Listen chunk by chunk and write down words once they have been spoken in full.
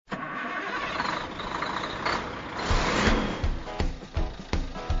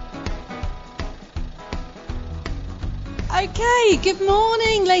Okay, good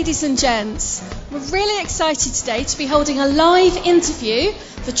morning, ladies and gents. We're really excited today to be holding a live interview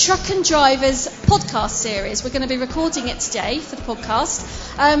for Truck and Drivers podcast series. We're going to be recording it today for the podcast.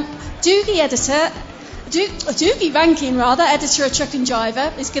 Doogie Rankin, editor of Truck and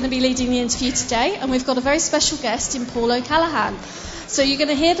Driver, is going to be leading the interview today, and we've got a very special guest in Paul O'Callaghan. So you're going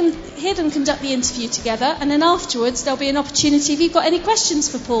to hear them conduct the interview together, and then afterwards there'll be an opportunity. If you've got any questions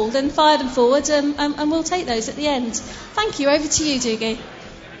for Paul, then fire them forward, and we'll take those at the end. Thank you. Over to you, Doogie.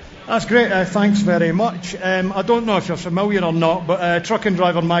 That's great. Thanks very much. I don't know if you're familiar or not, but Truck and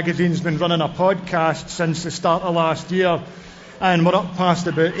Driver magazine's been running a podcast since the start of last year, and we're up past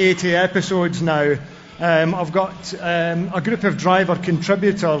about 80 episodes now. I've got a group of driver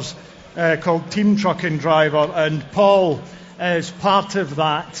contributors called Team Truck and Driver, and Paul is part of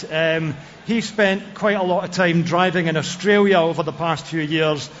that. He spent quite a lot of time driving in Australia over the past few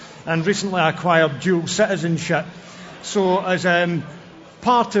years, and recently acquired dual citizenship. So as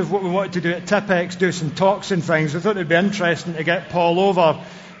part of what we wanted to do at Tipex, do some talks and things, I thought it would be interesting to get Paul over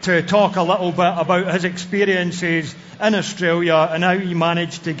to talk a little bit about his experiences in Australia and how he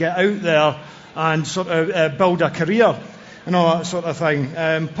managed to get out there and sort of build a career and all that sort of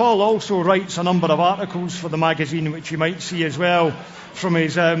thing. Paul also writes a number of articles for the magazine, which you might see as well from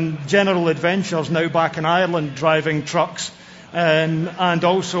his general adventures now back in Ireland driving trucks, and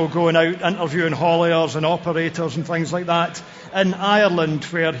also going out interviewing hauliers and operators and things like that in Ireland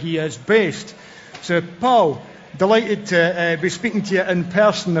where he is based. So Paul, delighted to be speaking to you in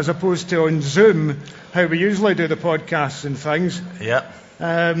person as opposed to on Zoom, how we usually do the podcasts and things. Yeah.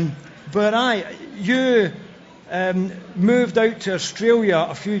 But you moved out to Australia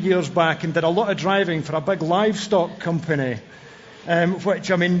a few years back and did a lot of driving for a big livestock company,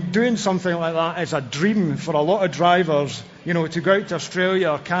 which, I mean, doing something like that is a dream for a lot of drivers, you know, to go out to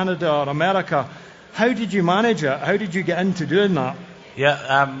Australia or Canada or America. How did you manage it? How did you get into doing that?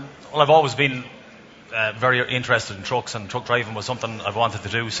 Yeah, well, I've always been very interested in trucks, and truck driving was something I've wanted to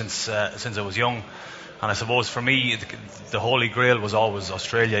do since I was young. And I suppose for me, the holy grail was always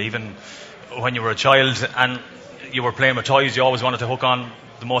Australia. Even when you were a child and you were playing with toys, you always wanted to hook on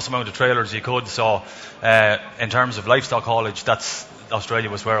the most amount of trailers you could. So in terms of livestock haulage, Australia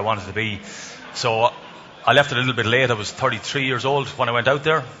was where I wanted to be. So I left it a little bit late. I was 33 years old when I went out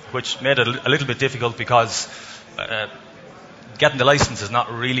there, which made it a little bit difficult because getting the license is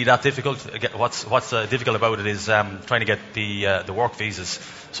not really that difficult. What's difficult about it is trying to get the work visas.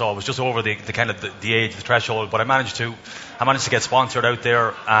 So I was just over the kind of the age, the threshold, but I managed to get sponsored out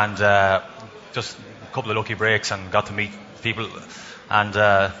there, and just a couple of lucky breaks, and got to meet people, and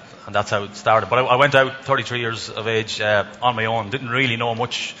that's how it started. But I went out 33 years of age on my own. Didn't really know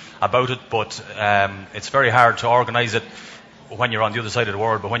much about it, but it's very hard to organise it when you're on the other side of the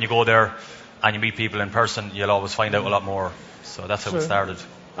world. But when you go there and you meet people in person, you'll always find out a lot more. So that's how it started.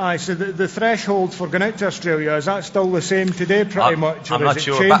 So the threshold for going out to Australia, is that still the same today pretty much? Or I'm not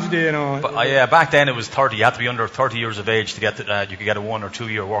sure. Changed, you know? But back then it was 30. You had to be under 30 years of age to get you could get a 1 or 2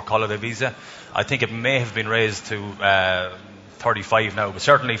 year work holiday visa. I think it may have been raised to 35 now, but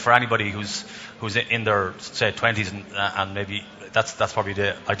certainly for anybody who's in their, say, 20s and maybe that's probably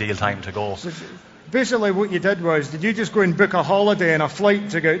the ideal time to go. So basically what you did was, did you just go and book a holiday and a flight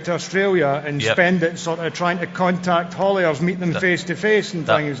to go out to Australia and spend it sort of trying to contact hauliers, meet them face to face and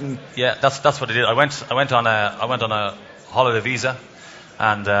things? And yeah, that's what I did. I went on a holiday visa,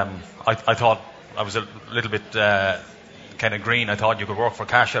 and I thought I was a little bit kind of green. I thought you could work for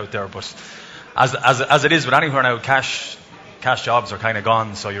cash out there, but as it is with anywhere now, cash jobs are kind of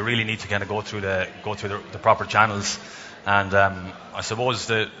gone. So you really need to kind of go through the proper channels. And I suppose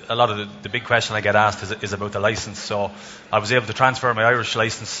a lot of the big question I get asked is about the license. So I was able to transfer my Irish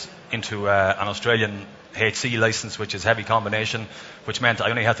license into an Australian HC license, which is heavy combination, which meant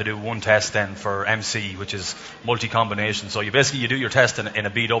I only had to do one test then for MC, which is multi-combination. So you do your test in a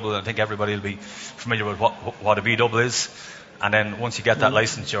B-double, and I think everybody will be familiar with what a B-double is. And then once you get that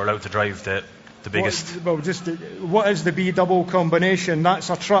license, you're allowed to drive the biggest. What is the B-double combination? That's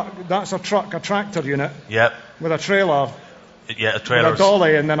a tractor unit. Yeah. With a trailer. Yeah, a trailer. With a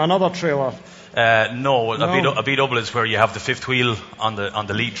dolly and then another trailer. No. A B-double is where you have the fifth wheel on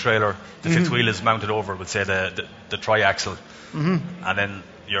the lead trailer. The fifth wheel is mounted over with, say, the tri-axle, and then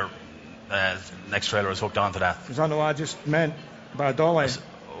your next trailer is hooked onto that. Is that what I just meant by a dolly?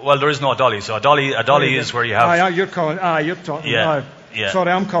 Well, there is no dolly. So a dolly is where you have. You're talking. Yeah. Yeah.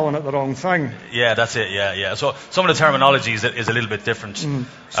 Sorry, I'm calling it the wrong thing. Yeah, that's it. Yeah. So some of the terminology is a little bit different.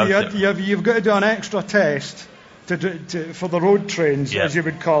 So you've got to do an extra test for the road trains, as you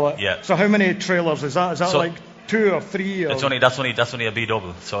would call it. Yeah. So how many trailers is that? Is that 2 or 3? Or That's only a B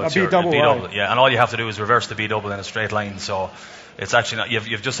double. So it's B double, yeah. And all you have to do is reverse the B double in a straight line. So it's actually not.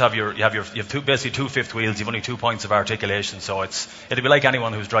 You've just have basically two fifth wheels. You've only 2 points of articulation. So it'd be like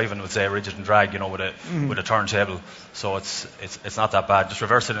anyone who's driving with, say, a rigid and drag, with a turntable. So it's not that bad. Just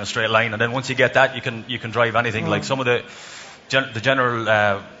reverse it in a straight line, and then once you get that, you can drive anything. Like some of the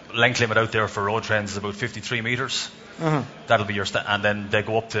general length limit out there for road trains is about 53 meters. That'll be your and then they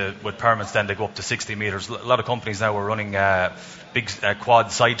go up to, with permits, then they go up to 60 meters. A lot of companies now are running big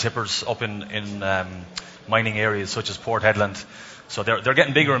quad side tippers up in mining areas such as Port Hedland. So they're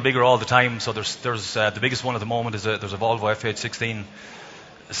getting bigger and bigger all the time. So there's the biggest one at the moment is there's a Volvo FH16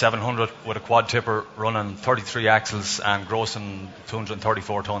 700 with a quad tipper running 33 axles and grossing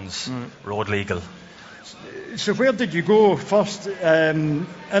 234 tons, road legal. So where did you go first in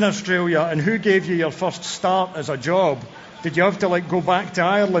Australia, and who gave you your first start as a job? Did you have to go back to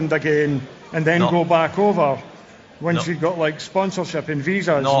Ireland again and then go back over once you got sponsorship and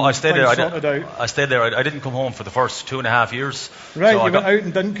visas? No, I stayed there. I stayed there. I didn't come home for the first 2.5 years. Right, so you went out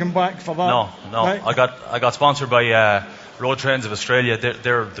and didn't come back for that. No. Right. I got sponsored by Road Trains of Australia.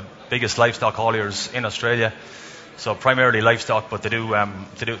 They're the biggest livestock hauliers in Australia. So primarily livestock, but they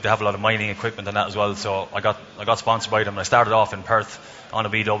have a lot of mining equipment and that as well. So I got sponsored by them. I started off in Perth on a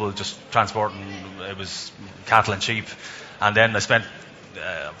B double, just transporting. It was cattle and sheep, and then I spent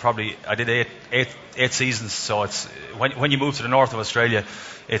I did eight seasons. So it's when you move to the north of Australia,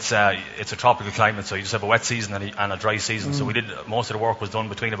 it's a tropical climate. So you just have a wet season and a dry season. So most of the work was done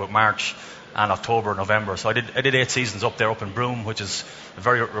between about March and October, November. So I did 8 seasons up there, up in Broome, which is a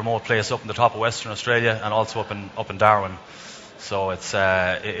very remote place up in the top of Western Australia, and also up in Darwin. So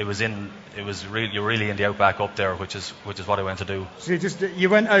you're really in the outback up there, which is what I went to do. So you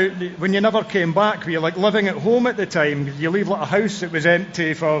went out when you never came back. Were you living at home at the time? Did you leave a house that was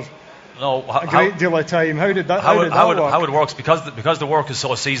empty for a great deal of time? How did that work? How it works, because the work is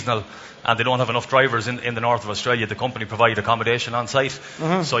so seasonal and they don't have enough drivers in the north of Australia, the company provide accommodation on site.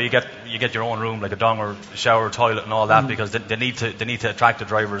 So you get your own room, like a donger, shower, toilet and all that, because they need to attract the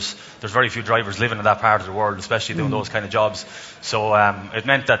drivers. There's very few drivers living in that part of the world, especially doing those kind of jobs. So it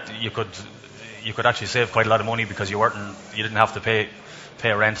meant that you could actually save quite a lot of money because you didn't have to pay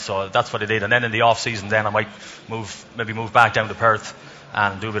rent. So that's what I did. And then in the off season, then I might move back down to Perth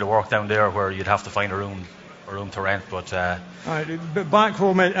and do a bit of work down there where you'd have to find a room to rent. But back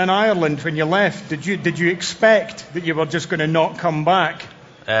home in Ireland, when you left, did you expect that you were just going to not come back?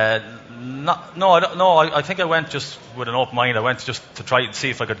 No, I think I went just with an open mind. I went just to try and see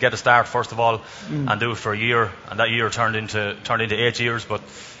if I could get a start first of all, and do it for a year, and that year turned into 8 years. But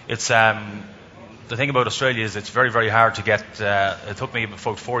it's the thing about Australia is it's very, very hard to get. It took me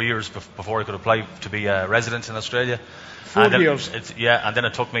about 4 years before I could apply to be a resident in Australia. 4 years. And then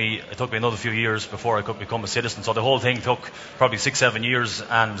it took me another few years before I could become a citizen. So the whole thing took probably 6-7 years,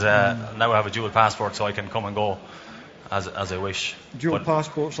 and now I have a dual passport, so I can come and go as I wish. Dual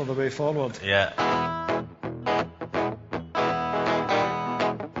passports are the way forward. Yeah.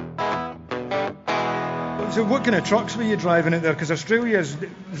 So what kind of trucks were you driving out there? Because Australia is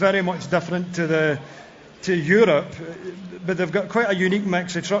very much different to Europe, but they've got quite a unique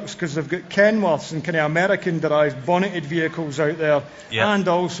mix of trucks, because they've got Kenworths and kind of American-derived bonneted vehicles out there, and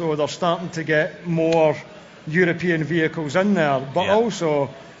also they're starting to get more European vehicles in there, but also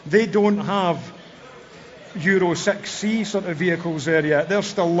they don't have Euro 6C sort of vehicles there yet. They're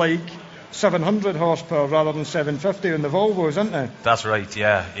still like 700 horsepower rather than 750 on the Volvos, isn't they? That's right,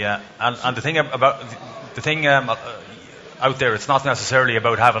 yeah. And the thing out there, it's not necessarily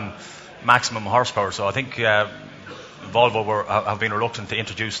about having maximum horsepower. So I think Volvo have been reluctant to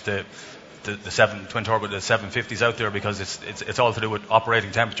introduce the twin turbo, the 750s out there, because it's all to do with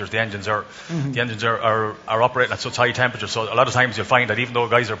operating temperatures. The engines are operating at such high temperatures. So a lot of times you'll find that even though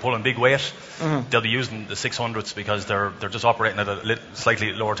guys are pulling big weight, they'll be using the 600s because they're just operating at a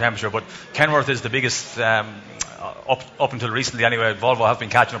slightly lower temperature. But Kenworth is the biggest up until recently anyway. Volvo have been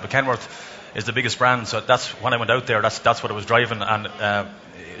catching up, but Kenworth is the biggest brand. So that's when I went out there. That's what I was driving, and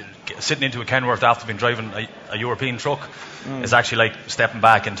sitting into a Kenworth after being driving a European truck is actually like stepping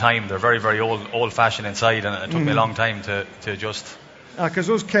back in time. They're very, very old-fashioned inside, and it took me a long time to adjust. Because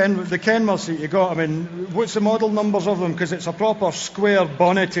the Kenworths that you got, I mean, what's the model numbers of them? Because it's a proper square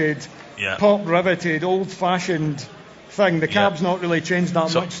bonneted, pop riveted, old-fashioned thing. The cab's not really changed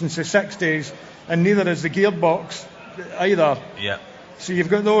that much since the 60s, and neither is the gearbox either. Yeah. So you've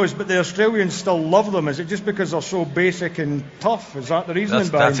got those, but the Australians still love them. Is it just because they're so basic and tough? Is that the reasoning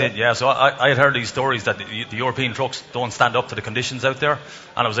behind it? That's it, yeah. So I had heard these stories that the European trucks don't stand up to the conditions out there,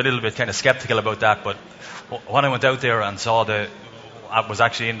 and I was a little bit kind of sceptical about that. But when I went out there and saw I was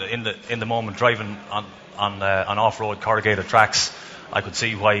actually in the moment driving on off-road corrugated tracks. I could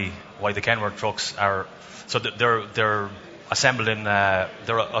see why the Kenworth trucks are. So they're assembled in they're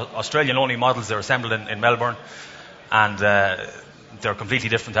Australian only models. They're assembled in Melbourne, and they're completely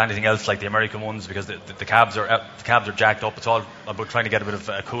different to anything else like the American ones, because the cabs are jacked up. It's all about trying to get a bit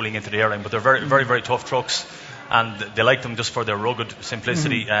of cooling into the airline, but they're very very very tough trucks, and they like them just for their rugged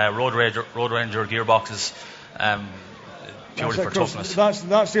simplicity. Road Ranger gearboxes. Purely for toughness.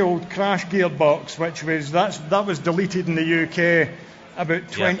 That's the old crash gearbox, which was deleted in the UK about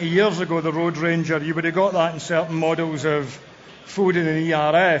 20 years ago. The Road Ranger, you would have got that in certain models of Foden and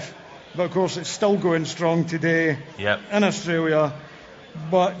ERF, but of course it's still going strong today in Australia.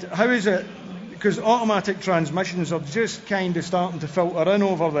 But how is it? Because automatic transmissions are just kind of starting to filter in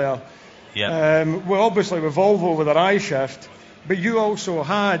over there. Well, obviously with Volvo with their iShift, but you also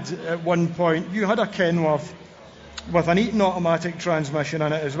had at one point a Kenworth with an Eaton automatic transmission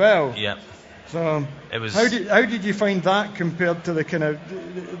in it as well. So it was. How did you find that compared to the kind of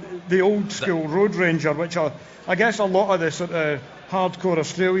the old school Road Ranger, which I guess a lot of the sort of hardcore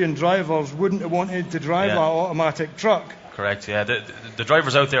Australian drivers wouldn't have wanted to drive that automatic truck? Correct. Yeah, the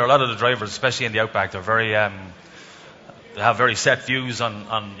drivers out there, a lot of the drivers, especially in the outback, they're very they have very set views on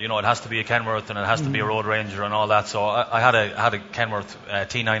it has to be a Kenworth and it has to be a Road Ranger and all that. So I had a Kenworth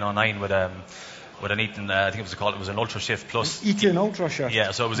T909 with an Eaton, I think it was an Ultra Shift Plus. Eaton Ultra Shift.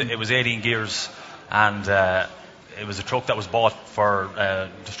 Yeah, so it was 18 gears, and it was a truck that was bought for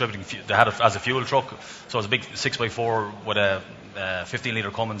distributing. They had it as a fuel truck, so it was a big 6x4 with a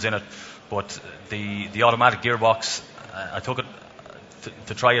 15-litre Cummins in it. But the automatic gearbox, I took it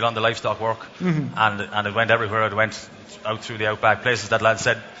to try it on the livestock work, and it went everywhere. It went out through the outback places that lads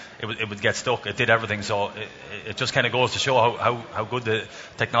said it would get stuck. It did everything, so it just kind of goes to show how good the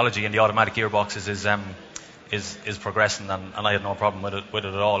technology in the automatic gearboxes is progressing, and I had no problem with it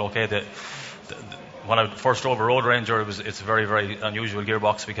at all. Okay, when I first drove a Road Ranger, it's a very very unusual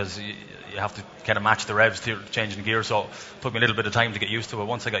gearbox, because you have to kind of match the revs to changing the gear. So it took me a little bit of time to get used to it.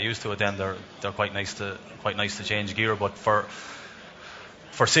 Once I got used to it, then they're quite nice to change gear. But for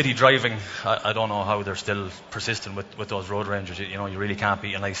city driving, I don't know how they're still persistent with those Road Rangers. You really can't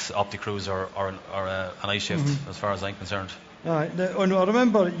beat a nice Opti-Cruise or an iShift, as far as I'm concerned. Right. I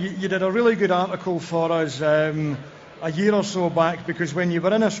remember you did a really good article for us a year or so back, because when you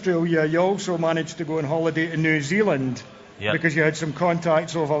were in Australia, you also managed to go on holiday to New Zealand, because you had some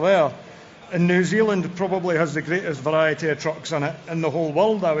contacts over there. And New Zealand probably has the greatest variety of trucks in it in the whole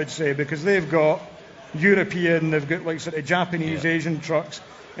world, I would say, because they've got European, they've got like sort of Japanese, Asian trucks,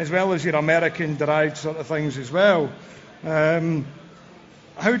 as well as your American-derived sort of things as well.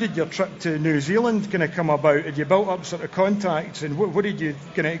 How did your trip to New Zealand kind of come about? Had you built up sort of contacts, and what did you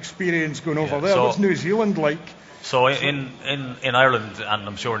kind of experience going over there? What's New Zealand like? So in Ireland, and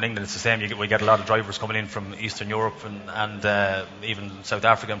I'm sure in England it's the same, we get a lot of drivers coming in from Eastern Europe and even South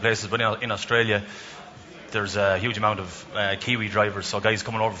Africa and places, but in Australia there's a huge amount of Kiwi drivers, so guys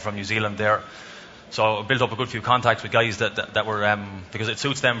coming over from New Zealand there. So I built up a good few contacts with guys that were, because it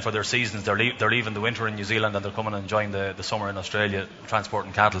suits them for their seasons. They're leaving the winter in New Zealand and they're coming and enjoying the summer in Australia,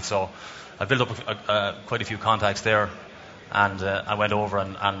 transporting cattle. So I built up quite a few contacts there, and I went over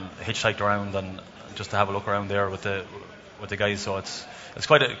and hitchhiked around and just to have a look around there with the guys. So it's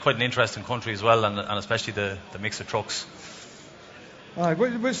quite an interesting country as well, and especially the mix of trucks.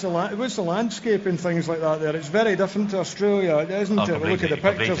 What's the landscape and things like that there? It's very different to Australia, isn't it? Look at the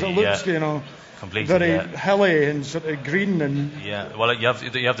pictures. It looks, very hilly and sort of green and. Yeah, well, you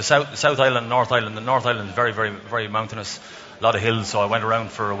have the South Island, North Island. The North Island is very, very, very mountainous. A lot of hills. So I went around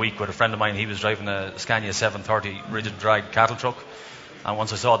for a week with a friend of mine. He was driving a Scania 730 rigid drag cattle truck, and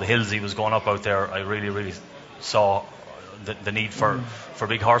once I saw the hills he was going up out there, I really, really saw the need for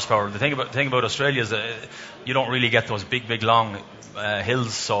big horsepower. The thing about Australia is that you don't really get those big long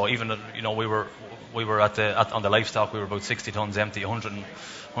hills. So even we were on the livestock, we were about 60 tons empty,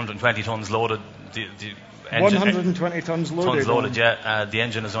 120 tons loaded. The engine, 120 tons loaded. Yeah. The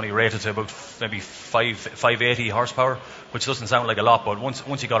engine is only rated to about maybe 580 horsepower, which doesn't sound like a lot, but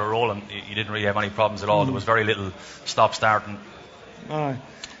once you got it rolling, you didn't really have any problems at all. There was very little stop starting.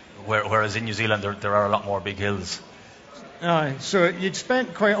 Whereas in New Zealand there are a lot more big hills. So you'd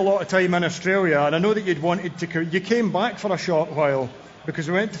spent quite a lot of time in Australia, and I know that you'd wanted to. You came back for a short while because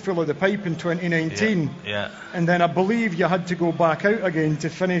we went to Full of the Pipe in 2019. Yeah. And then I believe you had to go back out again to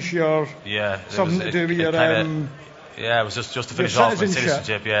finish your. Something to do with your. Yeah, it was just to finish off my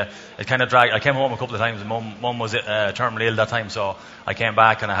citizenship. Yeah, it kind of dragged. I came home a couple of times. Mum was terminally ill that time, so I came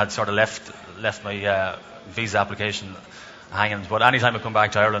back and I had sort of left my visa application hanging. But anytime I come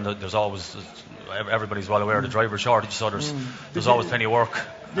back to Ireland, there's always everybody's well aware of the driver shortage, so there's always plenty of work.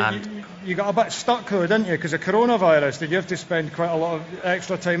 And you got a bit stuck though, didn't you, because of coronavirus? Did you have to spend quite a lot of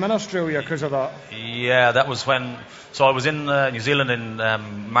extra time in Australia because of that? Yeah, that was when. So I was in New Zealand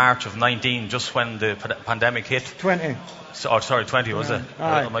in March of 19, just when the pandemic hit. 20. So, sorry, 20 was it?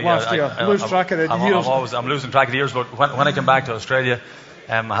 Aye, last year. Lose track of the years. I'm losing track of the years. But when I came back to Australia,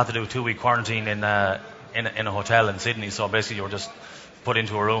 I had to do a 2-week quarantine in a hotel in Sydney. So basically, you were just put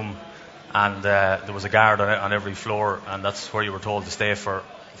into a room, and there was a guard on every floor, and that's where you were told to stay for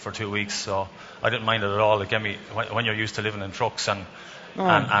 2 weeks. So I didn't mind it at all. It gave me, when you're used to living in trucks and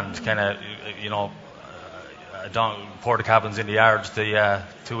kind of, you know, down porta cabins in the yards, the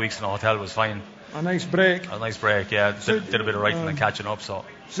 2 weeks in a hotel was fine. A nice break. Yeah. Did a bit of writing and catching up. So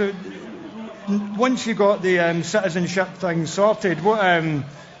once you got the citizenship thing sorted, what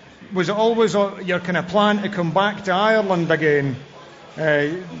was it always your kind of plan to come back to Ireland again?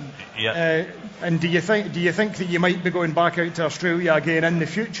 Yeah. And do you think that you might be going back out to Australia again in the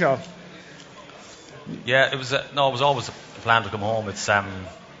future? Yeah, it was always a plan to come home. It's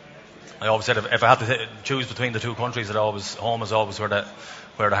I always said if I had to choose between the two countries, home is always where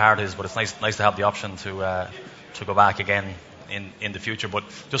the heart is. But it's nice to have the option to go back again in the future. But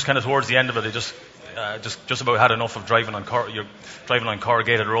just kind of towards the end of it, I just about had enough of driving on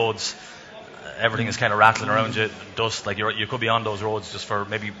corrugated roads. Everything is kind of rattling around you, dust. Like you could be on those roads just for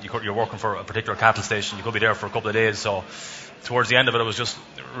maybe you're working for a particular cattle station. You could be there for a couple of days. So towards the end of it, I was just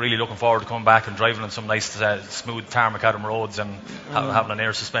really looking forward to coming back and driving on some nice smooth tarmac Adam roads and having an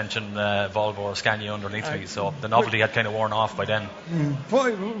air suspension Volvo or Scania underneath me. So the novelty had kind of worn off by then.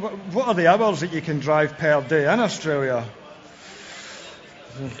 What are the hours that you can drive per day in Australia?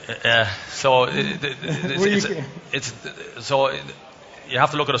 You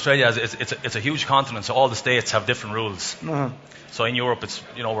have to look at Australia as it's a huge continent, so all the states have different rules. Uh-huh. So in Europe, it's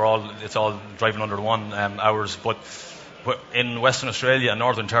all driving under 1 hours, but in Western Australia and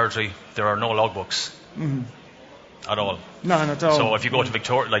Northern Territory, there are no logbooks at all. None at all. So if you go to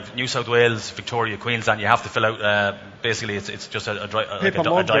Victoria, like New South Wales, Victoria, Queensland, you have to fill out. Basically, it's just a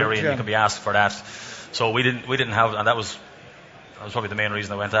diary, and you can be asked for that. So we didn't have, and that was probably the main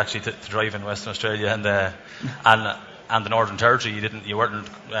reason I went actually to drive in Western Australia and the Northern Territory. You weren't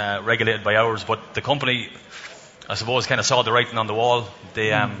regulated by hours, but the company, I suppose, kind of saw the writing on the wall.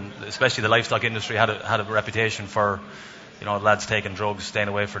 They, especially the livestock industry, had a reputation for, lads taking drugs, staying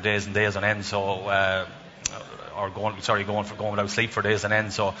away for days and days on end. So, going without sleep for days on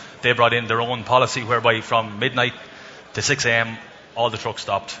end. So they brought in their own policy whereby from midnight to 6 a.m. all the trucks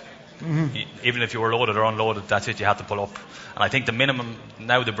stopped. Even if you were loaded or unloaded, that's it. You had to pull up. And I think the minimum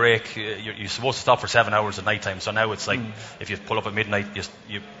now, the break, you're supposed to stop for 7 hours at night time. So now it's like if you pull up at midnight,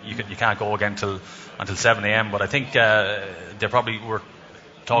 you can't go again until 7 a.m. But I think they probably were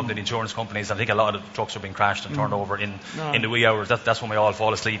talking to the insurance companies. I think a lot of the trucks are being crashed and turned over in the wee hours. That's when we all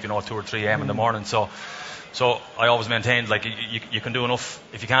fall asleep, 2 or 3 a.m. in the morning. So I always maintained, like, you can do enough.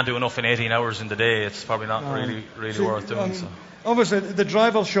 If you can't do enough in 18 hours in the day, it's probably not really worth doing. Obviously, the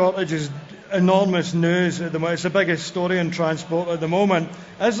driver shortage is enormous news at the moment. It's the biggest story in transport at the moment.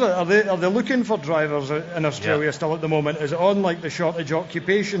 Are they looking for drivers in Australia still at the moment? Is it on like the shortage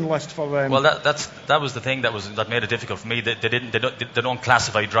occupation list for them? Well, that was the thing that made it difficult for me. They don't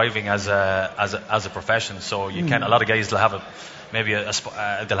classify driving as a profession. So you can't. A lot of guys will have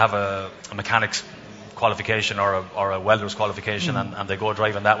they'll have a mechanic's qualification or a welder's qualification, and they go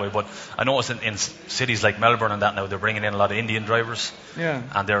driving that way. But I notice in cities like Melbourne and that now, they're bringing in a lot of Indian drivers,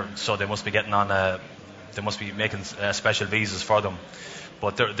 and they must be getting on. They must be making special visas for them.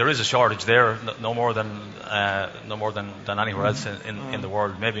 But there is a shortage there, no more than anywhere else in the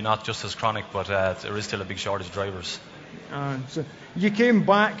world. Maybe not just as chronic, but there is still a big shortage of drivers. So you came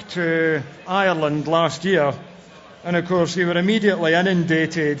back to Ireland last year, and of course you were immediately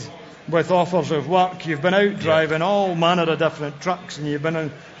inundated with offers of work. You've been out driving all manner of different trucks, and you've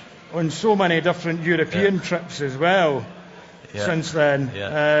been on so many different European trips as well since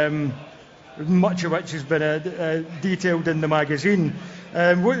then. Much of which has been detailed in the magazine.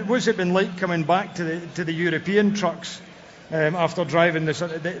 What's it been like coming back to the European trucks after driving the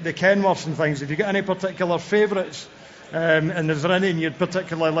Kenworths and things? Have you got any particular favourites? And is there any you'd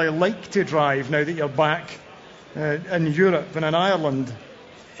particularly like to drive now that you're back in Europe and in Ireland?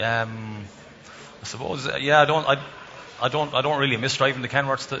 I suppose, I don't really miss driving the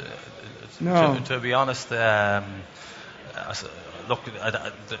Kenworths to be honest. Look,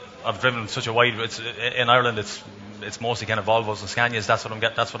 I've driven such a wide. In Ireland, it's mostly kind of Volvos and Scanias. That's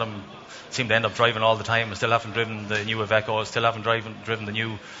what I'm seem to end up driving all the time. I still haven't driven the new Iveco. I still haven't driven the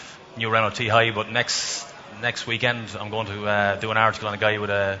new Renault T-High. But next weekend, I'm going to do an article on a guy with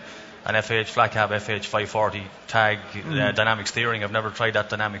a an FH flat cab FH 540 tag dynamic steering. I've never tried that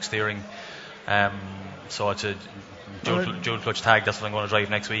dynamic steering, so it's a dual clutch tag. That's what I'm going to drive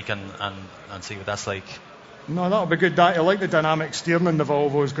next week and see what that's like. No, that'll be good. I like the dynamic steering in the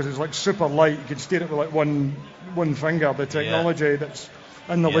Volvos because it's like super light. You can steer it with like one finger. The technology that's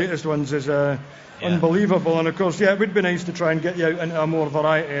in the latest ones is unbelievable. And of course, it would be nice to try and get you out into a more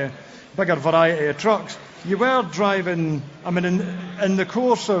bigger variety of trucks. You were driving, I mean, in the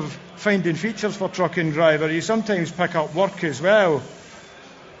course of finding features for Trucking Driver, you sometimes pick up work as well.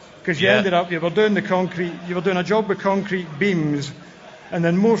 Because you ended up, you were doing a job with concrete beams, and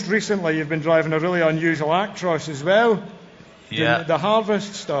then most recently you've been driving a really unusual Actros as well. Yeah. The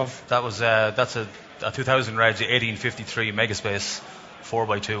Harvest stuff. That's a 2000 reg 1853 Megaspace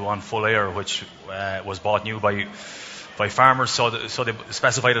 4x2 on full air, which was bought new by farmers, so they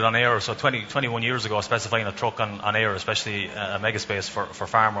specified it on air. So 21 years ago, specifying a truck on air, especially a Megaspace for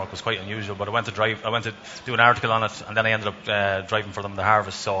farm work, was quite unusual. But I went to do an article on it, and then I ended up driving for them the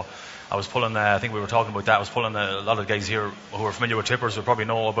Harvest. So I was pulling, I think we were talking about that, I was pulling a lot of guys here who are familiar with tippers will probably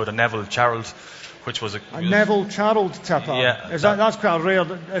know about a Neville Charald, which was a Neville Charald tipper. Yeah. That's quite rare.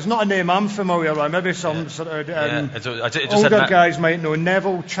 It's not a name I'm familiar with. Maybe some sort of older guys might know.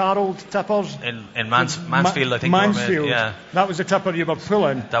 Neville Charald tippers. In Mansfield, I think. Mansfield. Yeah. That was the tipper you were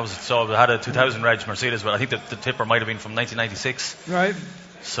pulling. That was, so I had a 2000 reg Mercedes, but I think the tipper might have been from 1996. Right.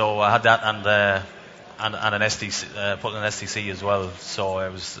 So I had that and an STC, put an STC as well. So I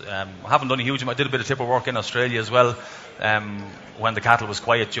was I haven't done a huge amount. I did a bit of tipper work in Australia as well, when the cattle was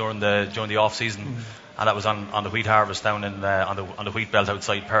quiet during the off season, and that was on the wheat harvest down in on the wheat belt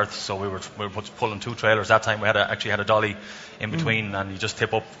outside Perth. So we were pulling two trailers that time. We actually had a dolly in between, and you just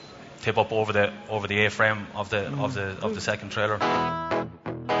tip up over the A-frame of the second trailer.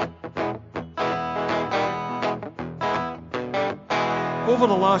 Over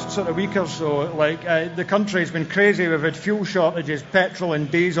the last sort of week or so, the country's been crazy. We've had fuel shortages, petrol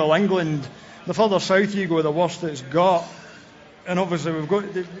and diesel. England, the further south you go, the worst it's got. And obviously we've got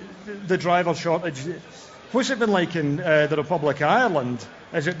the driver shortage. What's it been like in the Republic of Ireland?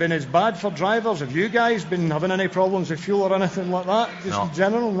 Has it been as bad for drivers? Have you guys been having any problems with fuel or anything like that? Just in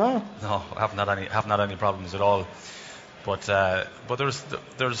general, no? No, I haven't had any problems at all. But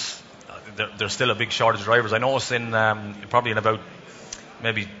there's still a big shortage of drivers. I noticed in probably in about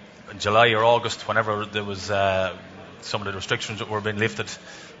maybe July or August, whenever there was some of the restrictions that were being lifted,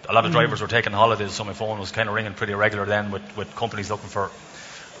 a lot of drivers were taking holidays, so my phone was kind of ringing pretty regular then with companies looking for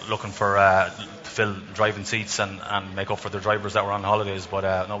to fill driving seats and make up for their drivers that were on holidays.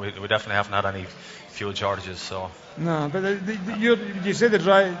 But no, we definitely haven't had any fuel shortages. So no, but you say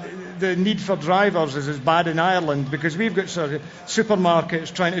the need for drivers is as bad in Ireland, because we've got sort of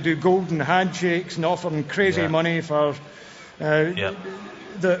supermarkets trying to do golden handshakes and offering crazy money for.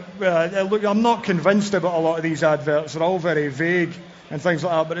 Look, I'm not convinced about a lot of these adverts. They're all very vague and things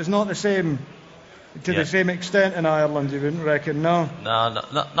like that, but it's not the same to the same extent in Ireland, you wouldn't reckon? No,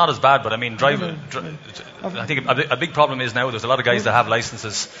 not as bad. But I mean, I think a big problem is now there's a lot of guys that have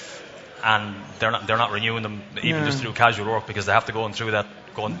licenses and they're not renewing them even just through casual work, because they have to go and do the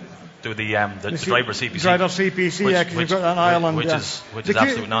driver CPC. Driver CPC, because you've got that in Ireland. Which is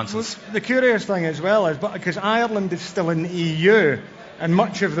absolute nonsense. The curious thing as well is, because Ireland is still in the EU, and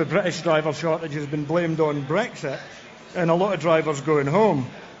much of the British driver shortage has been blamed on Brexit, and a lot of drivers going home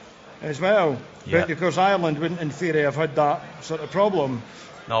as well. Yeah. But of course Ireland wouldn't in theory have had that sort of problem.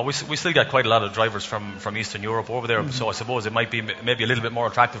 No, we still get quite a lot of drivers from Eastern Europe over there, so I suppose it might be maybe a little bit more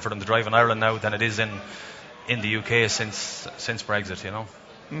attractive for them to drive in Ireland now than it is in the UK since Brexit, you know.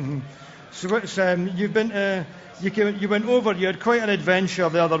 Mm-hmm. So what's, you've been you went over, you had quite an adventure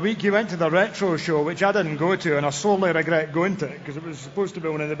the other week. You went to the Retro Show, which I didn't go to, and I sorely regret going to it, because it was supposed to be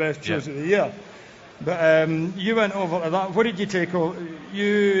one of the best shows of the year. But you went over to that. What did you take over?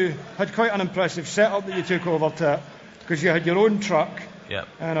 You had quite an impressive setup that you took over to it, because you had your own truck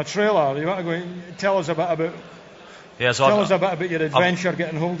and a trailer. You want to go and tell us a bit about tell us a bit about your adventure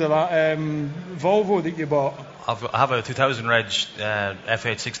getting hold of that Volvo that you bought. I have a 2000 reg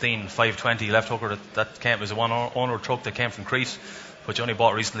FH16 520 left hooker that was a one owner truck that came from Crete, which I only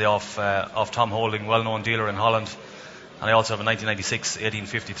bought recently off Tom Holding, well known dealer in Holland. And I also have a 1996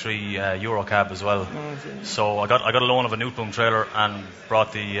 1853 Eurocab as well. So I got a loan of a Newtboom trailer and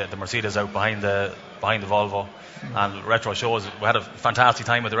brought the Mercedes out behind the Volvo. And retro shows, we had a fantastic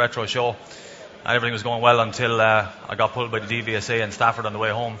time at the retro show, and everything was going well until I got pulled by the DVSA in Stafford on the way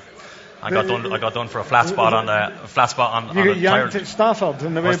home. I got done for a flat spot on You got yanked at Stafford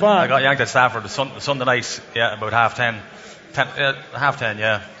on the way back? I got yanked at Stafford Sunday night, about 10:30,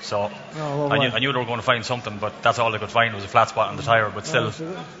 yeah. So I knew they were going to find something, but that's all they could find was a flat spot on the tyre. But still,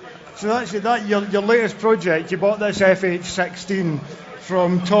 So that's your latest project. You bought this FH16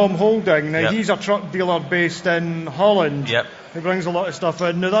 from Tom Holding. Now, Yep. he's a truck dealer based in Holland. Yep. He brings a lot of stuff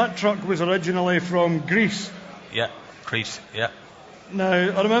in. Now, that truck was originally from Greece. Yeah, Crete. Yeah. Now,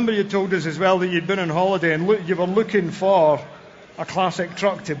 I remember you told us as well that you'd been on holiday and you were looking for a classic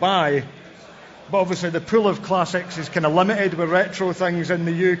truck to buy. But obviously the pool of classics is kind of limited with retro things in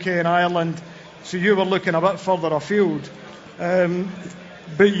the UK and Ireland. So you were looking a bit further afield.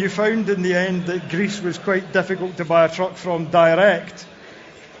 But you found in the end that Greece was quite difficult to buy a truck from direct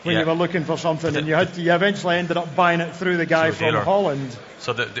when you were looking for something, and you eventually ended up buying it through the guy from Holland.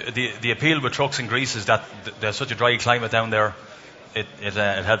 So the appeal with trucks in Greece is that there's such a dry climate down there. It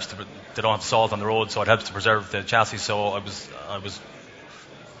helps they don't have salt on the road, so it helps to preserve the chassis. So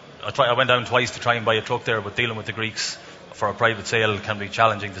I went down twice to try and buy a truck there, but dealing with the Greeks for a private sale can be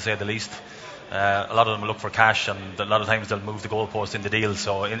challenging, to say the least. A lot of them look for cash, and a lot of times they'll move the goalpost in the deal.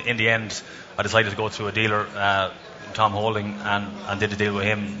 So in the end, I decided to go through a dealer, Tom Holding, and did the deal with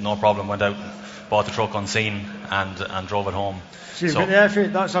him. No problem. Went out, bought the truck unseen, and drove it home. So you've got the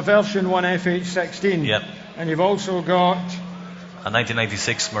F8, that's a version 1 FH16. Yep. And you've also got a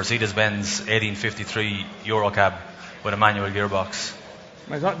 1996 Mercedes-Benz 1853 Eurocab with a manual gearbox.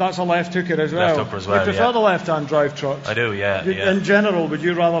 That's a left hooker as well. Left hooker as well. You prefer the left-hand drive trucks? I do, yeah. In general, would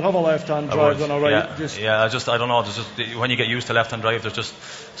you rather have a left-hand drive than a right? I don't know. When you get used to left-hand drive, there's just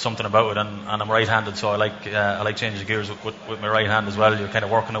something about it, and I'm right-handed, so I like changing gears with my right hand as well. You're kind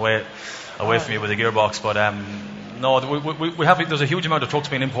of working away from you with the gearbox, but no, we have. There's a huge amount of trucks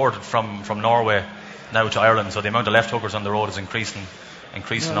being imported from Norway now to Ireland, so the amount of left hookers on the road is increasing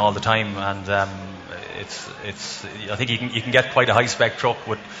all the time, and it's. I think you can get quite a high spec truck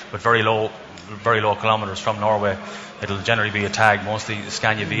with very low kilometres from Norway. It'll generally be a tag, mostly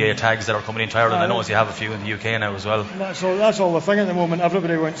Scania VA tags that are coming into Ireland. I notice you have a few in the UK now as well. That's all the thing at the moment.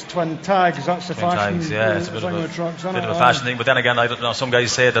 Everybody wants twin tags. That's the twin fashion. Tags, yeah, it's a bit of a fashion thing. But then again, I don't know. Some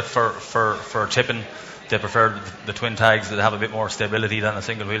guys say that for tipping, they prefer the twin tags that have a bit more stability than a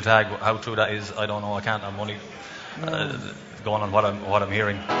single wheel tag. How true that is, I don't know. I can't. I'm only going on what I'm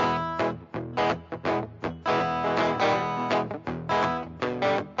hearing.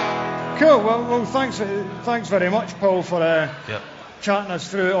 Cool. Well, thanks very much, Paul, for chatting us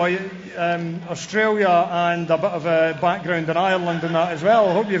through Australia and a bit of a background in Ireland and that as well.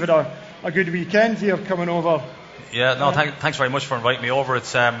 I hope you've had a good weekend here coming over. Yeah, no, thanks very much for inviting me over.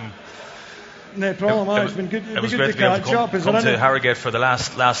 It's no problem. It's been good. It was great to be able to come to Harrogate for the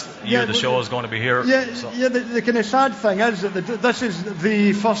last year. The show is going to be here. The kind of sad thing is that this is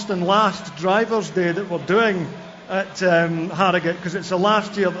the first and last Drivers' Day that we're doing at Harrogate, because it's the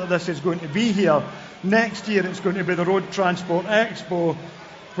last year that this is going to be here. Next year it's going to be the Road Transport Expo,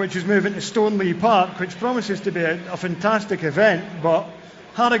 which is moving to Stoneleigh Park, which promises to be a fantastic event, but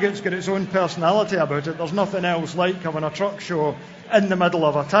Harrogate's got its own personality about it. There's nothing else like having a truck show in the middle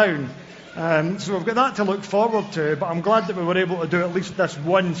of a town. So we've got that to look forward to, but I'm glad that we were able to do this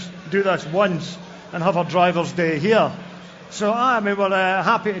once and have our Drivers' Day here. So we're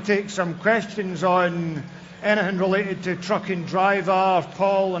happy to take some questions on anything related to trucking driver,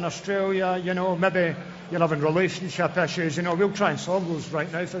 Paul in Australia, maybe you're having relationship issues, we'll try and solve those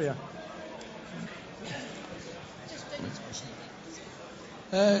right now for you.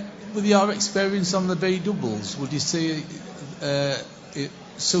 With your experience on the B doubles, would you see it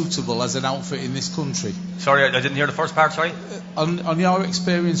suitable as an outfit in this country? Sorry, I didn't hear the first part, sorry. On your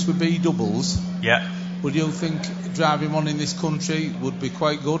experience with B doubles, yeah, would you think driving one in this country would be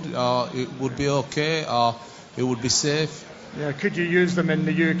quite good, or it would be okay, or it would be safe? Yeah, could you use them in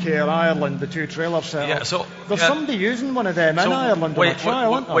the UK or Ireland, the two trailer setup? Yeah, so there's somebody using one of them in Ireland on a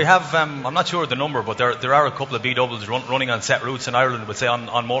trial, isn't there? We have, I'm not sure of the number, but there are a couple of B doubles running on set routes in Ireland, would say on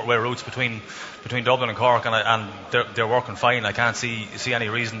motorway routes between Dublin and Cork, and they're working fine. I can't see any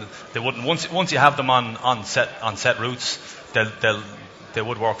reason they wouldn't. Once you have them on set routes, they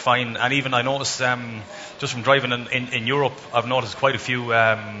would work fine. And even I noticed just from driving in Europe, I've noticed quite a few.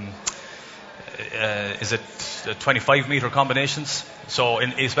 Is it 25-metre combinations? So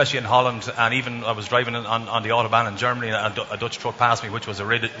especially in Holland, and even I was driving on the Autobahn in Germany, and a Dutch truck passed me, which was a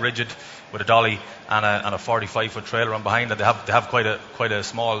rigid with a dolly and a 45-foot trailer on behind it. They have quite a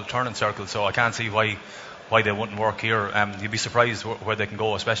small turning circle, so I can't see why they wouldn't work here. You'd be surprised where they can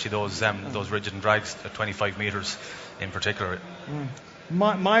go, especially those rigid and drags at 25 metres in particular.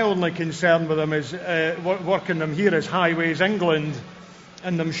 My only concern with them is working them here is Highways England,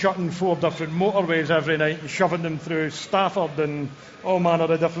 and them shutting 4 different motorways every night and shoving them through Stafford and all manner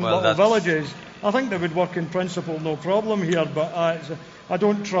of different little villages. I think they would work in principle, no problem here, but I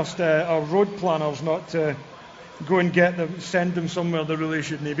don't trust our road planners not to go and get them, send them somewhere they really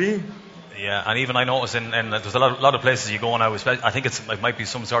shouldn't be. Yeah, and even I notice in there's a lot of places you go now, I think it might be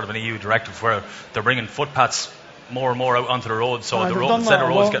some sort of an EU directive where they're bringing footpaths more and more out onto the road, so the road, instead of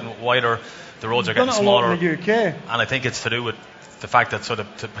roads getting wider, the roads are getting smaller. In the UK. And I think it's to do with the fact that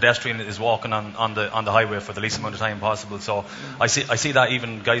the pedestrian is walking on the highway for the least amount of time possible. So I see that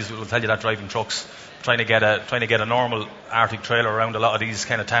even guys will tell you that driving trucks trying to get a normal Arctic trailer around a lot of these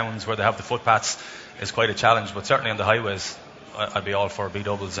kind of towns where they have the footpaths is quite a challenge. But certainly on the highways, I'd be all for B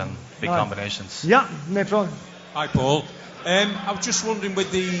doubles and big combinations. Yeah, no problem. Hi, Paul. I was just wondering,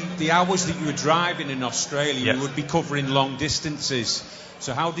 with the hours that you were driving in Australia, you would be covering long distances.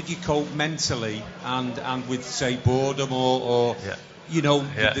 So how did you cope mentally and with, say, boredom or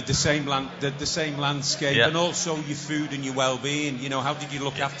the same landscape, and also your food and your well-being? How did you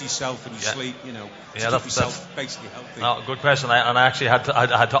look after yourself and your sleep? To keep yourself basically healthy. No, good question. I actually had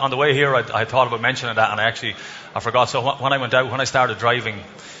on the way here, I thought about mentioning that, and I forgot. So when I started driving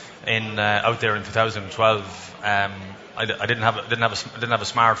out there in 2012. I didn't have a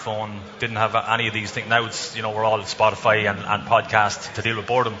smartphone, didn't have any of these things. Now it's we're all Spotify and podcasts to deal with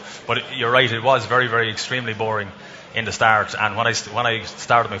boredom. But you're right, it was very, very extremely boring in the start. And when I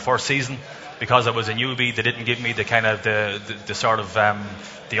started my first season, because I was a newbie, they didn't give me the kind of the sort of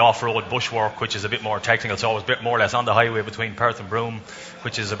the off-road bushwork, which is a bit more technical. So I was a bit more or less on the highway between Perth and Broome,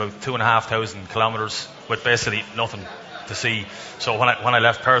 which is about 2,500 kilometres with basically nothing to see. So when I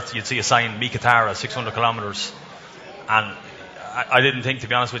left Perth, you'd see a sign, Meekatara, 600 kilometres. And I didn't think, to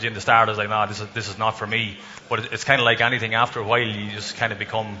be honest with you, in the start, I was like, no, this is not for me. But it's kind of like anything. After a while, you just kind of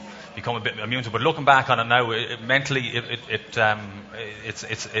become a bit immune to it. But looking back on it now, mentally, it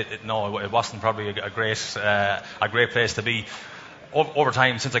wasn't probably a great place to be. Over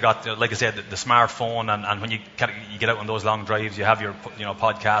time, since I got, like I said, the smartphone, and when you get out on those long drives, you have your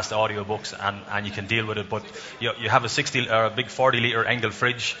podcast, audiobooks, and you can deal with it. But you have a 60 or a big 40-litre Engel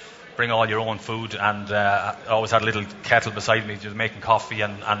fridge. Bring all your own food, and I always had a little kettle beside me, just making coffee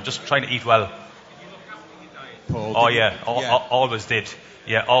and just trying to eat well. Paul, always did.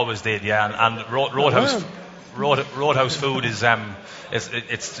 Yeah, always did. Yeah, and Roadhouse food is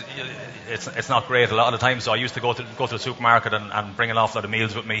it's not great a lot of the time. So I used to go to the supermarket and bring an awful lot of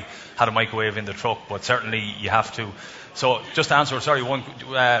meals with me. Had a microwave in the truck, but certainly you have to. So just to answer,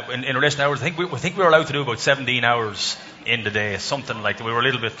 in relation to hours, I think we were allowed to do about 17 hours in the day, something like that. We were a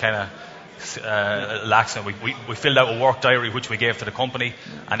little bit kind of lax, and we filled out a work diary which we gave to the company,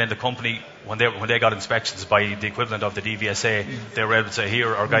 and then the company, when they got inspections by the equivalent of the DVSA, they were able to say,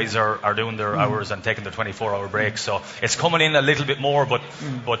 here, our guys are doing their hours and taking their 24-hour breaks. So it's coming in a little bit more, but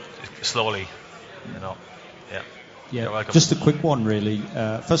slowly, Yeah, just a quick one, really.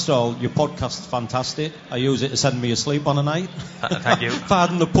 First of all, your podcast is fantastic. I use it to send me asleep on a night. Thank you.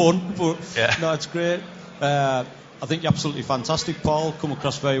 Pardon the pun, but no, it's great. I think you're absolutely fantastic, Paul. Come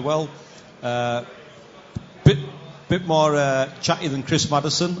across very well. Bit more chatty than Chris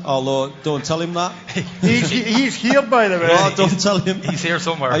Madison, although don't tell him that. He's here, by the way. No, don't tell him. He's here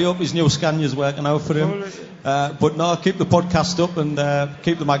somewhere. I hope his new Scania's working out for him. But no, keep the podcast up and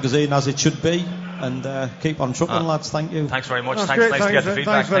keep the magazine as it should be. And keep on trucking, lads. Thank you. Thanks very much. That's Nice to get the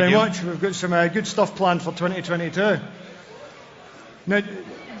feedback. Thanks very much. We've got some good stuff planned for 2022. No,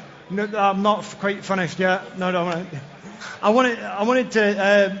 I'm not quite finished yet. No. I wanted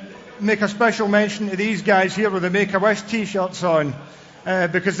to make a special mention to these guys here with the Make-A-Wish T-shirts on,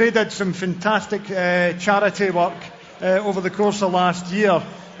 because they did some fantastic charity work over the course of last year.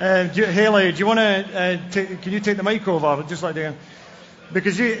 Haley, do you want to? Can you take the mic over? Just like that.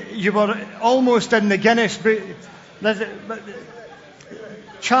 Because you were almost in the Guinness Book.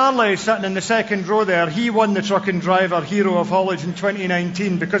 Charlie sitting in the second row there, he won the Truck and Driver Hero of Haulage in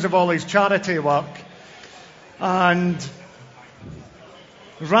 2019 because of all his charity work. And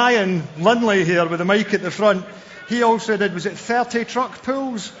Ryan Linley here with the mic at the front, he also did, was it 30 truck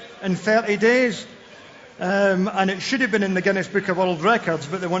pulls in 30 days? And it should have been in the Guinness Book of World Records,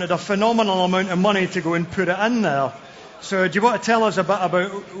 but they wanted a phenomenal amount of money to go and put it in there. So do you want to tell us a bit about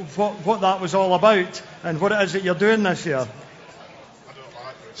what that was all about and what it is that you're doing this year?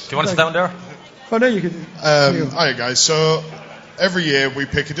 Do you want to sit down there? Oh, no, you can. Hi, guys. So every year we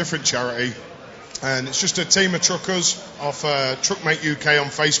pick a different charity, and it's just a team of truckers off Truckmate UK on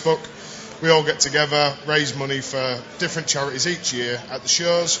Facebook. We all get together, raise money for different charities each year at the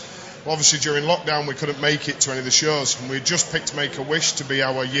shows. Well, obviously, during lockdown, we couldn't make it to any of the shows, and we just picked Make-A-Wish to be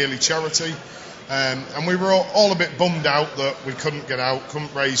our yearly charity. And we were all a bit bummed out that we couldn't get out,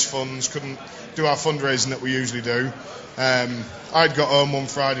 couldn't raise funds, couldn't do our fundraising that we usually do. I'd got home one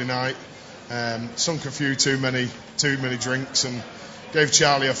Friday night, sunk a few too many drinks, and gave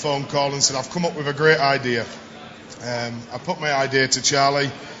Charlie a phone call and said, I've come up with a great idea. I put my idea to Charlie,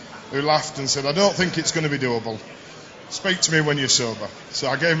 who laughed and said, I don't think it's going to be doable. Speak to me when you're sober. So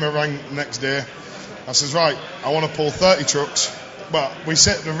I gave him a ring the next day. I says, right, I want to pull 30 trucks. But we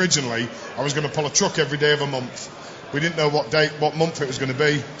said originally I was going to pull a truck every day of a month. We didn't know what month it was going to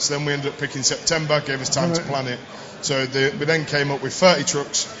be. So then we ended up picking September, gave us time to plan it. So we then came up with 30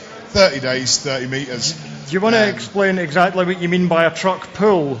 trucks, 30 days, 30 metres. Do you want to explain exactly what you mean by a truck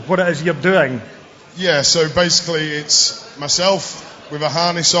pull, what it is you're doing? Yeah, so basically it's myself with a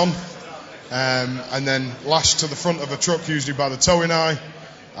harness on, and then lashed to the front of a truck, usually by the towing eye,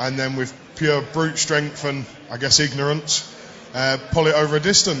 and then with pure brute strength and, I guess, ignorance, pull it over a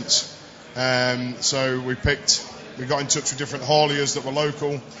distance. So we got in touch with different hauliers that were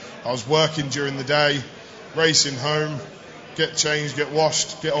local. I was working during the day, racing home, get changed, get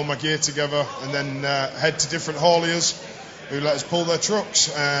washed, get all my gear together, and then head to different hauliers who let us pull their trucks.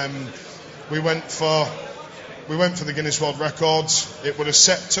 We went for the Guinness World Records. It would have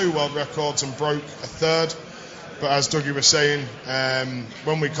set 2 world records and broke a third. But as Dougie was saying,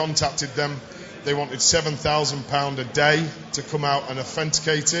 when we contacted them, they wanted £7,000 a day to come out and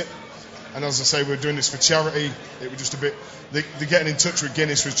authenticate it. And as I say, we were doing this for charity. It was just a bit. The getting in touch with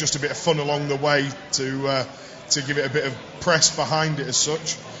Guinness was just a bit of fun along the way to give it a bit of press behind it as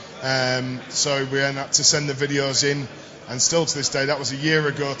such. So we then had to send the videos in, and still to this day, that was a year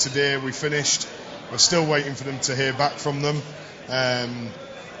ago today we finished. We're still waiting for them to hear back from them.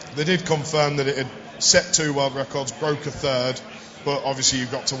 They did confirm that it had set 2 world records, broke a third, but obviously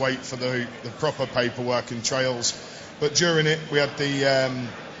you've got to wait for the proper paperwork and trails. But during it, we had the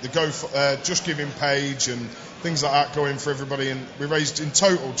Just Giving page and things like that going for everybody, and we raised in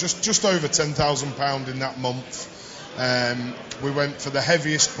total just over £10,000 in that month. We went for the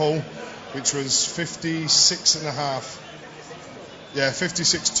heaviest pull, which was 56.5. Yeah,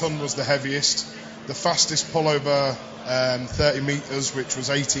 56 tonne was the heaviest. The fastest pull over 30 metres, which was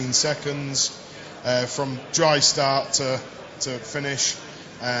 18 seconds from dry start to finish,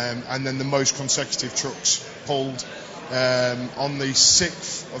 and then the most consecutive trucks pulled. On the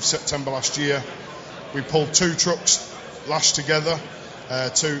 6th of September last year, we pulled 2 trucks lashed together,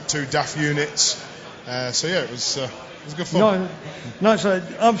 two DAF units. So yeah, it was good fun. No, it's an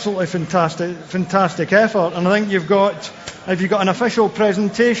absolutely fantastic effort, and I think have you got an official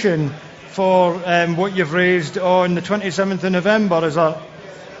presentation for what you've raised on the 27th of November? Is that?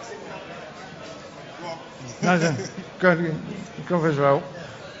 Go as well.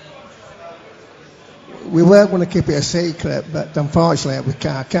 We were going to keep it a secret, but unfortunately we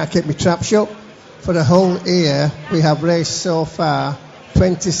can't keep my trap shut. For the whole year, we have raised so far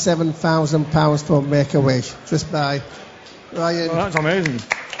 £27,000 for Make-A-Wish, just by Ryan. Well, that's amazing.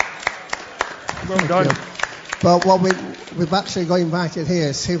 Well done. But what we've actually got invited here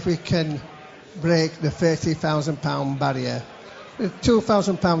is see if we can break the £30,000 barrier. We're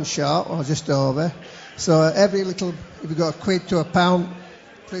 £2,000 short, or just over. So every little, if you've got a quid to £1,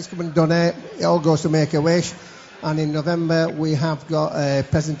 please come and donate. It all goes to Make-A-Wish. And in November, we have got a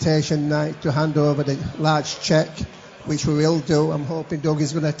presentation night to hand over the large cheque, which we will do. I'm hoping Doug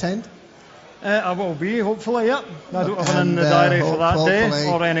is going to attend. I will be, hopefully, yeah. I don't have one in the diary for that day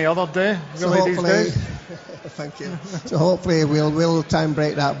or any other day. So hopefully, thank you. So hopefully we'll try and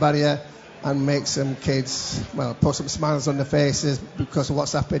break that barrier and make some kids, put some smiles on their faces because of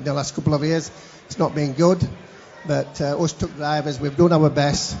what's happened in the last couple of years. It's not been good, but us truck drivers, we've done our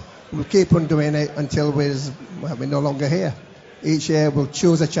best. We'll keep on doing it until we're no longer here. Each year we'll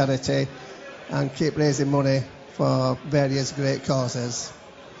choose a charity and keep raising money for various great causes.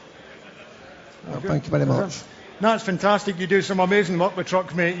 Well, thank you very much. That's fantastic. You do some amazing work with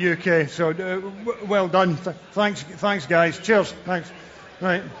Truckmate UK. So well done. Thanks, guys. Cheers. Thanks.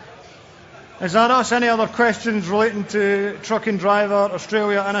 Right. Is that us? Any other questions relating to Trucking Driver,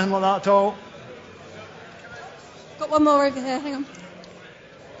 Australia, anything like that at all? Got one more over here. Hang on.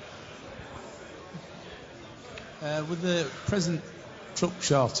 With the present truck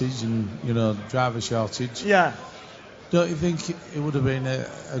shortage and driver shortage, don't you think it would have been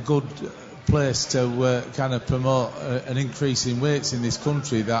a good place to kind of promote an increase in weights in this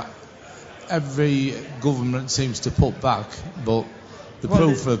country that every government seems to put back, but the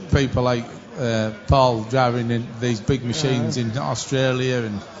proof of people like Paul driving in these big machines in Australia,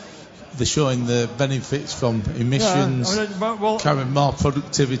 and they're showing the benefits from emissions, carrying more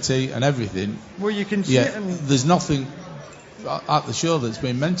productivity and everything. Well, you can see it. There's nothing at the show that's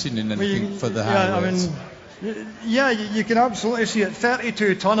been mentioning anything for the high weights. You can absolutely see it.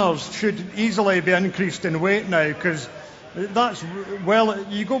 32 tonners should easily be increased in weight now, because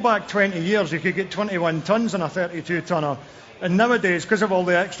you go back 20 years, you could get 21 tons in a 32 tonner, and nowadays, because of all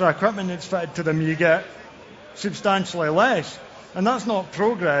the extra equipment that's fitted to them, you get substantially less. And that's not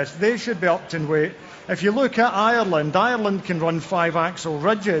progress. They should be upped in weight. If you look at Ireland can run 5-axle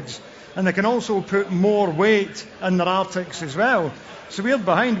rigids, and they can also put more weight in their Arctics as well. So we're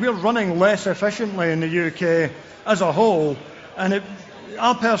behind. We're running less efficiently in the UK as a whole. And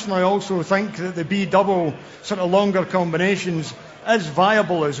I personally also think that the B-double sort of longer combinations is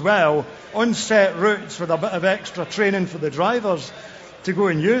viable as well on set routes with a bit of extra training for the drivers to go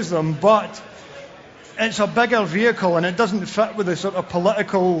and use them. But it's a bigger vehicle and it doesn't fit with the sort of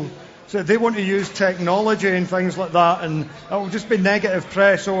political. So they want to use technology and things like that, and it will just be negative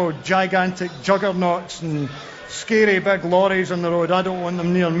press. Oh, gigantic juggernauts and scary big lorries on the road. I don't want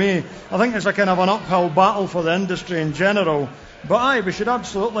them near me. I think it's a kind of an uphill battle for the industry in general. But we should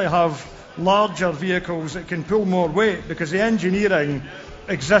absolutely have larger vehicles that can pull more weight, because the engineering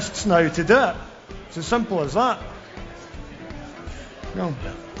exists now to do it. It's as simple as that. No.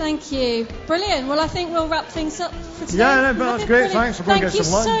 Thank you. Brilliant. Well, I think we'll wrap things up for today. Yeah, but that's great. Thanks for going to get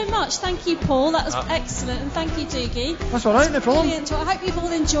some lunch. Thank you so much. Thank you, Paul. That was excellent. And thank you, Doogie. That's all right, no problem. Brilliant. I hope you've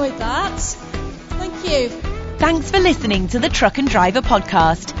all enjoyed that. Thank you. Thanks for listening to the Truck and Driver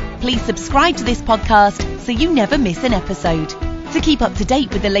podcast. Please subscribe to this podcast so you never miss an episode. To keep up to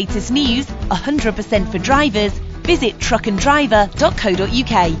date with the latest news, 100% for drivers, visit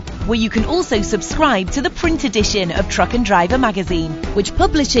truckanddriver.co.uk, where you can also subscribe to the print edition of Truck and Driver magazine, which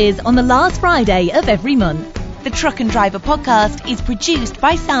publishes on the last Friday of every month. The Truck and Driver podcast is produced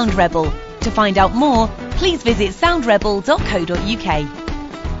by Sound Rebel. To find out more, please visit soundrebel.co.uk.